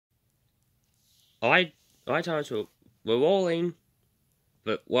Alright, Thomas, we're rolling.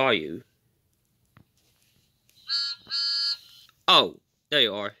 But where are you? Oh, there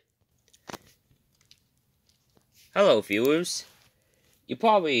you are. Hello, viewers. You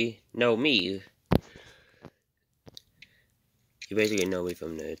probably know me. You basically know me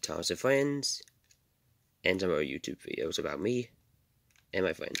from the Thomas and Friends and some other YouTube videos about me and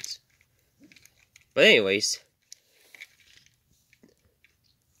my friends. But anyways,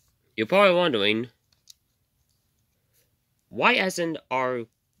 you're probably wondering, why hasn't our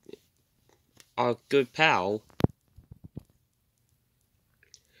good pal,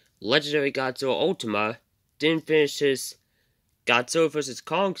 Legendary Godzilla Ultima, didn't finish his Godzilla vs.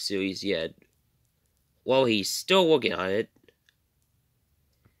 Kong series yet? Well, he's still working on it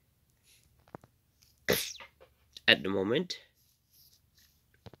at the moment.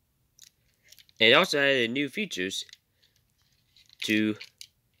 And it also added new features to,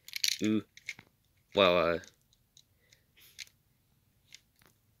 well,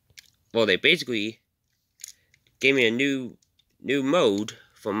 they basically gave me a new mode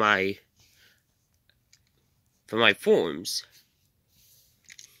for my forms.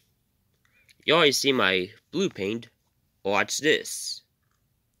 You already see my blue paint. Watch this.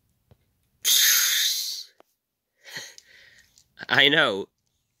 I know.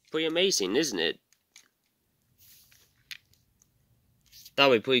 Pretty amazing, isn't it? That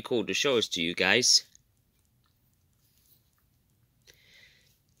would be pretty cool to show this to you guys.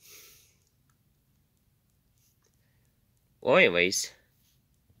 Well, anyways.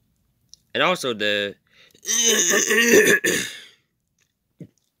 And also the...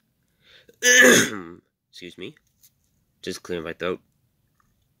 Excuse me. Just clearing my throat.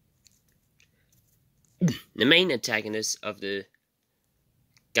 The main antagonist of the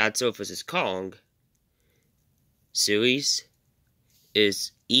Godzilla vs. Kong series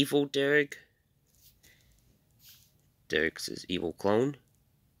is Evil Derek. Derek's his evil clone.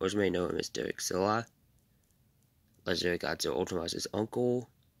 Most may know him as Derek Silla. Legendary Godzilla Ultima's his uncle.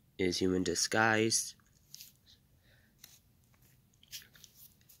 Is human disguise.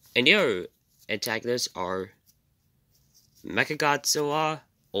 And the other antagonists are Mechagodzilla,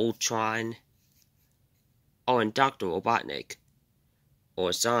 Ultron, and Dr. Robotnik.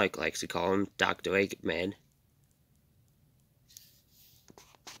 Or Sonic likes to call him Dr. Eggman.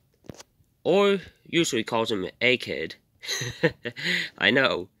 Or usually calls him Egghead. I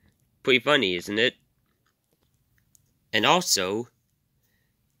know. Pretty funny, isn't it? And also,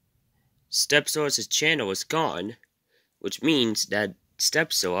 Stepzillah's channel is gone, which means that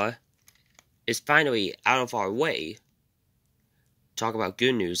Stepzillah is finally out of our way. Talk about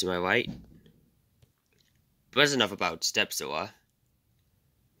good news, am I right? But that's enough about Stepzillah.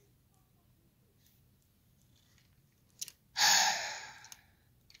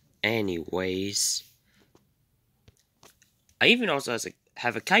 Anyways, I even also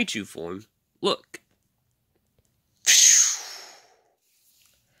have a kaiju form. Look.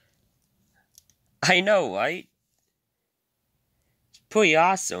 I know, right? It's pretty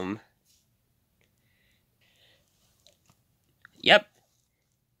awesome. Yep.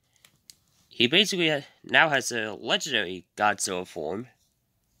 He basically now has a legendary Godzilla form,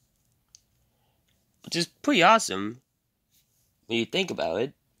 which is pretty awesome when you think about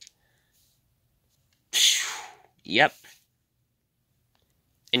it. Yep.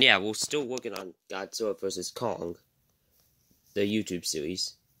 And yeah, we're still working on Godzilla vs. Kong, the YouTube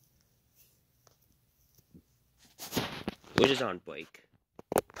series, which is on break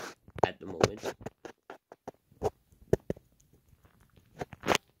at the moment.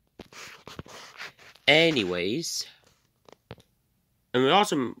 Anyways, and we're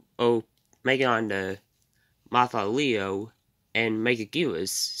also making on the Martha Leo and Megagulas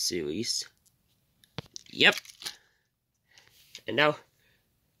series. Yep. And now,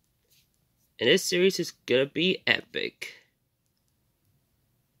 and this series is gonna be epic.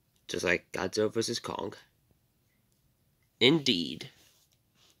 Just like Godzilla vs. Kong. Indeed.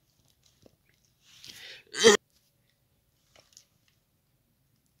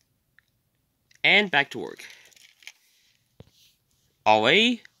 And back to work.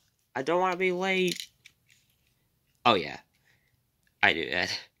 Already? I don't want to be late. Oh yeah. I do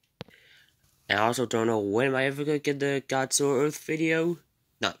that. And I also don't know when am I ever gonna get the Godzilla Earth video.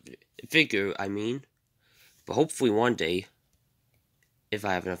 Not figure, I mean. But hopefully one day. If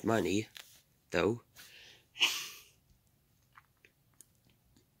I have enough money. Though.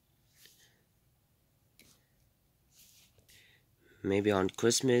 Maybe on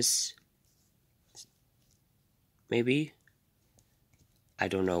Christmas. Maybe. I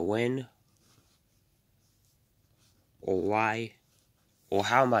don't know when. Or why. Or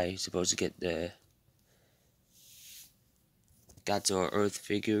how am I supposed to get the Godzilla Earth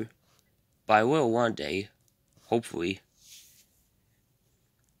figure. But I will one day. Hopefully.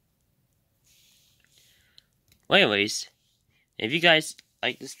 Well, anyways, if you guys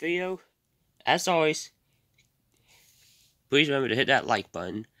like this video, as always, please remember to hit that like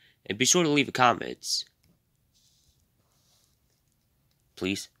button. And be sure to leave a comment.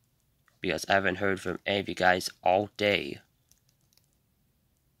 Please. Because I haven't heard from any of you guys all day.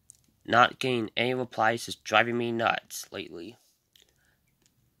 Not getting any replies is driving me nuts lately.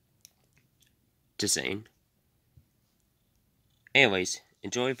 Just saying. Anyways,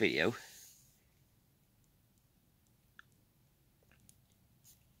 enjoy the video.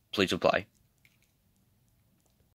 Please reply.